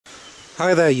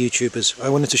Hi there YouTubers, I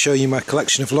wanted to show you my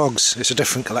collection of logs. It's a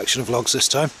different collection of logs this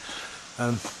time.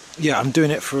 Yeah, I'm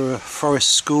doing it for a forest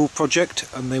school project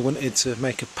and they wanted to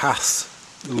make a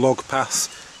path, a log path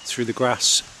through the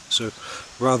grass. So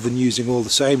rather than using all the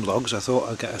same logs, I thought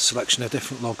I'd get a selection of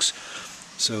different logs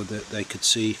so that they could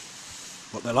see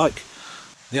what they're like.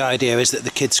 The idea is that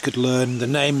the kids could learn the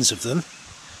names of them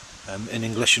in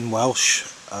English and Welsh,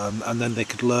 and then they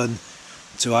could learn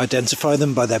to identify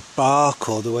them by their bark,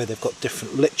 or the way they've got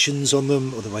different lichens on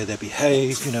them, or the way they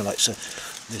behave. You know, like so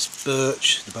this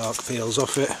birch, the bark peels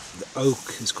off it. The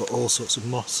oak has got all sorts of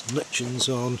moss and lichens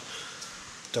on.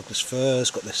 Douglas fir's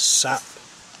got this sap.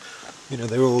 You know,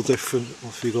 they're all different.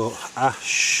 Off you got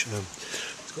ash.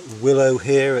 It's got willow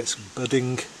here. It's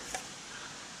budding.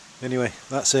 Anyway,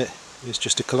 that's it. It's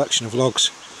just a collection of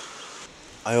logs.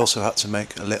 I also had to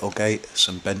make a little gate,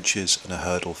 some benches and a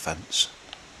hurdle fence.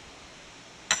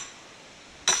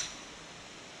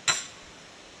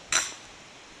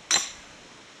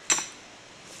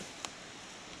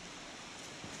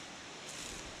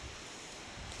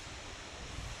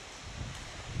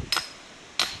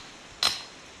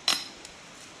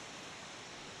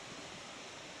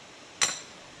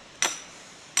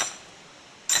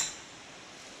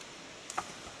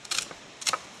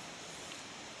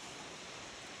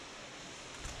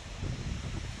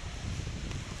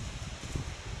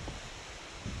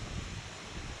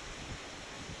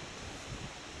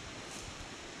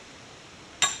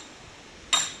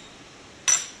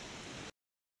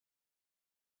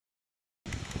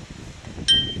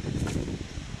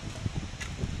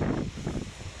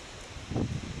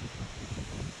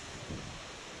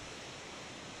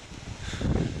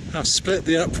 I've split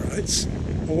the uprights.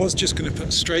 I was just going to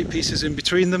put straight pieces in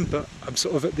between them, but I'm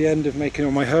sort of at the end of making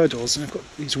all my hurdles and I've got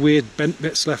these weird bent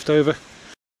bits left over.